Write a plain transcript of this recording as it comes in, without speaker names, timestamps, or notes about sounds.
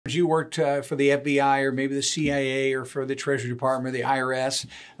You worked for the FBI or maybe the CIA or for the Treasury Department, or the IRS,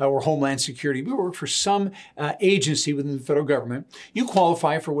 or Homeland Security. You work for some agency within the federal government. You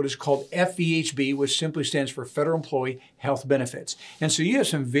qualify for what is called FEHB, which simply stands for Federal Employee Health Benefits. And so you have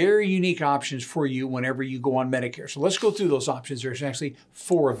some very unique options for you whenever you go on Medicare. So let's go through those options. There's actually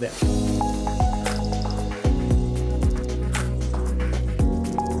 4 of them.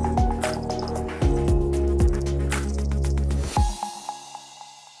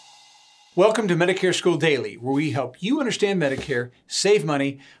 Welcome to Medicare School Daily, where we help you understand Medicare, save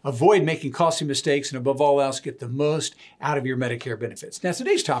money, avoid making costly mistakes, and above all else, get the most out of your Medicare benefits. Now,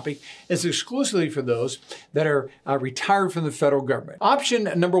 today's topic is exclusively for those that are retired from the federal government. Option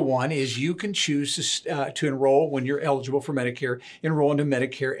number 1 is you can choose to enroll when you're eligible for Medicare, enroll into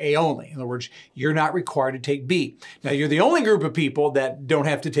Medicare A only. In other words, you're not required to take B. Now, you're the only group of people that don't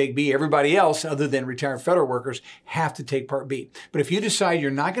have to take B. Everybody else, other than retired federal workers, have to take Part B. But if you decide you're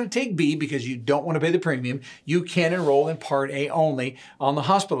not going to take B because you don't want to pay the premium, you can enroll in Part A only on the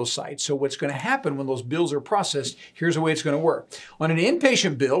hospital side. So what's going to happen when those bills are processed, here's the way it's going to work. On an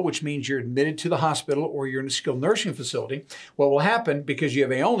inpatient bill, which means you're admitted to the hospital or you're in a skilled nursing facility, what will happen, because you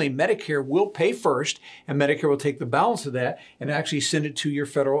have A only, Medicare will pay first, and Medicare will take the balance of that and actually send it to your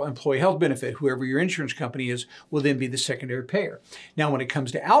federal employee health benefit. Whoever your insurance company is will then be the secondary payer. Now, when it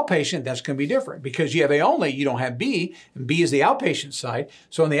comes to outpatient, that's going to be different. Because you have A only, you don't have B, and B is the outpatient side.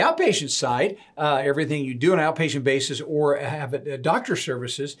 So on the outpatient side, everything you do on an outpatient basis or have doctor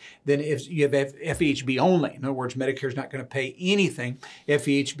services, then if you have FEHB only, in other words, Medicare is not going to pay anything.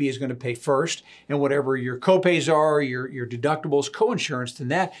 FEHB is going to pay first, and whatever your copays are, your deductibles, coinsurance,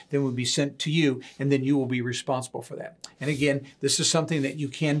 then would be sent to you, and then you will be responsible for that. And again, this is something that you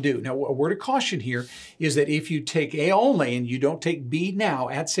can do. Now, a word of caution here is that if you take A only and you don't take B now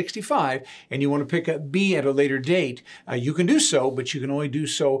at 65, and you want to pick up B at a later date, you can do so, but you can only do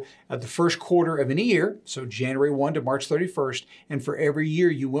so at the first quarter of any year, so January 1 to March 31st, and for every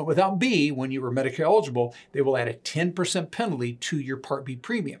year you went without B when you were Medicare eligible, they will add a 10% penalty to your Part B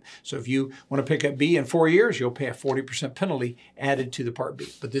premium. So if you want to pick up B in 4 years, you'll pay a 40% penalty added to the Part B.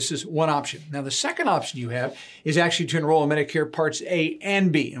 But this is one option. Now, the second option you have is actually to enroll in Medicare Parts A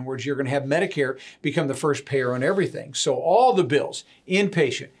and B. In other words, you're going to have Medicare become the first payer on everything. So all the bills,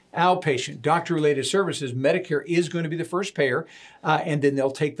 inpatient, outpatient, doctor-related services, Medicare is going to be the first payer, and then they'll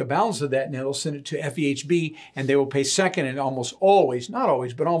take the balance of that and they'll send it to FEHB, and they will pay second, and almost always, not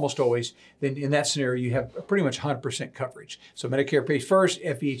always, but almost always, then in that scenario, you have pretty much 100% coverage. So Medicare pays first,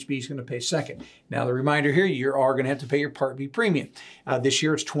 FEHB is going to pay second. Now, the reminder here, you are going to have to pay your Part B premium. This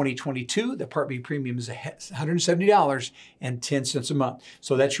year, it's 2022. The Part B premium is $170.10 a month.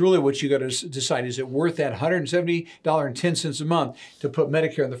 So that's really what you got to decide. Is it worth that $170.10 a month to put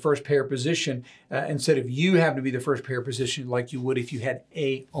Medicare in the first payer position instead of you having to be the first payer position like you would if you had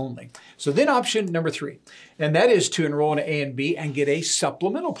A only? So then option number 3, and that is to enroll in A and B and get a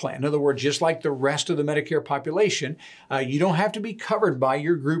supplemental plan. In other words, just like the rest of the Medicare population, you don't have to be covered by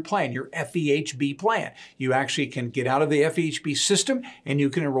your group plan, your FEHB plan. You actually can get out of the FEHB system and you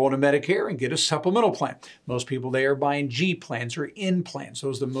can enroll in Medicare and get a supplemental plan. Most people, they are buying G plans or N plans.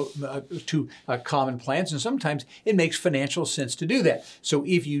 Those are the 2 common plans, and sometimes it makes financial sense to do that. So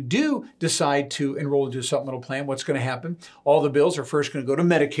if you do decide to enroll into a supplemental plan, what's going to happen? All the bills are first going to go to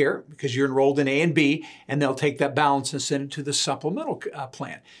Medicare because you're enrolled in A and B, and they'll take that balance and send it to the supplemental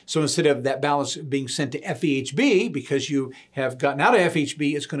plan. So instead of that balance being sent to FEHB because you have gotten out of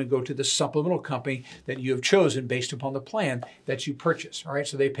FEHB, it's going to go to the supplemental company that you have chosen based upon the plan that you purchase. All right,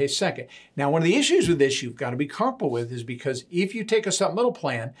 so they pay second. Now, one of the issues with this you've got to be comfortable with is because if you take a supplemental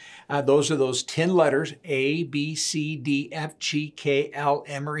plan, those are those 10 letters, A, B, C, D, F, G, K, L,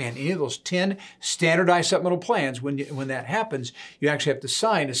 M, or N. Any of those 10 standardized supplemental plans, when that happens, you actually have to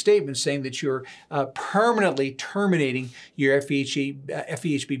sign a statement saying that you're permanently terminating your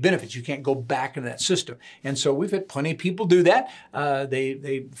FEHB benefits. You can't go back into that system. And so we've had plenty of people do that.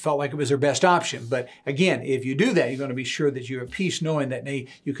 They felt like it was their best option. But again, if you do that, you're going to be sure that you have peace knowing that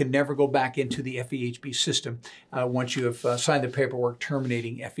you can never go back into the FEHB system once you have signed the paperwork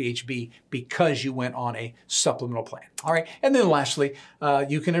terminating FEHB because you went on a supplemental plan. All right, and then lastly,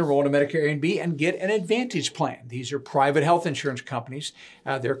 you can enroll in Medicare A and B and get an Advantage plan. These are private health insurance companies.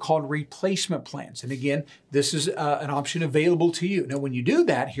 They're called replacement plans. And again, this is an option available to you. Now, when you do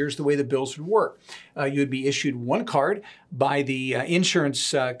that, here's the way the bills would work. You'd be issued one card by the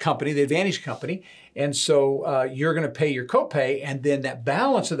insurance company, the Advantage company, and so you're going to pay your copay, and then that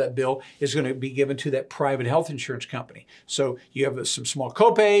balance of that bill is going to be given to that private health insurance company. So you have some small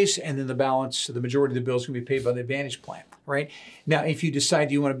copays, and then the balance, the majority of the bill is going to be paid by the Advantage plan. right? Now, if you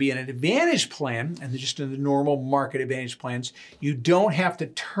decide you want to be in an Advantage plan, and just in the normal market Advantage plans, you don't have to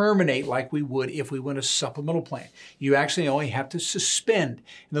terminate like we would if we went a supplemental plan. You actually only have to suspend.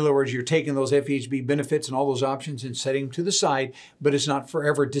 In other words, you're taking those FEHB benefits and all those options and setting them to the side, but it's not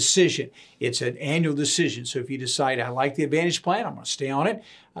forever decision. It's an annual decision. So if you decide, I like the Advantage plan, I'm going to stay on it,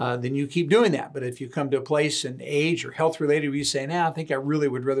 then you keep doing that. But if you come to a place in age or health related where you say, nah, I think I really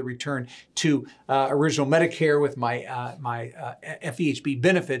would rather return to original Medicare with my FEHB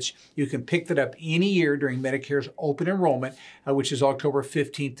benefits, you can pick that up any year during Medicare's open enrollment, which is October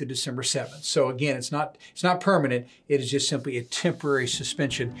 15th to December 7th. So again, it's not permanent. It is just simply a temporary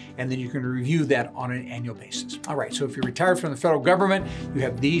suspension, and then you can review that on an annual basis. All right, so if you're retired from the federal government, you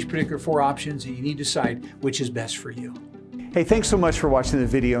have these particular 4 options, and you need to decide which is best for you. Hey, thanks so much for watching the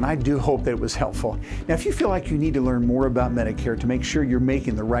video, and I do hope that it was helpful. Now, if you feel like you need to learn more about Medicare to make sure you're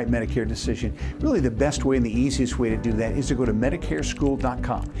making the right Medicare decision, really the best way and the easiest way to do that is to go to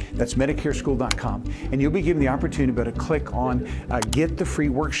MedicareSchool.com. That's MedicareSchool.com, and you'll be given the opportunity to click on Get the Free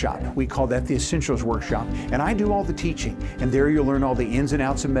Workshop. We call that the Essentials Workshop, and I do all the teaching, and there you'll learn all the ins and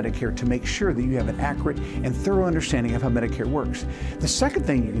outs of Medicare to make sure that you have an accurate and thorough understanding of how Medicare works. The second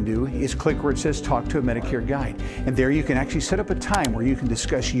thing you can do is click where it says Talk to a Medicare Guide, and there you can actually set up a time where you can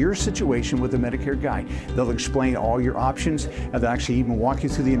discuss your situation with a Medicare guide. They'll explain all your options, and they'll actually even walk you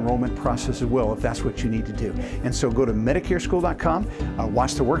through the enrollment process as well if that's what you need to do. And so go to MedicareSchool.com,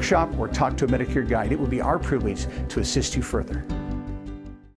 watch the workshop, or talk to a Medicare guide. It would be our privilege to assist you further.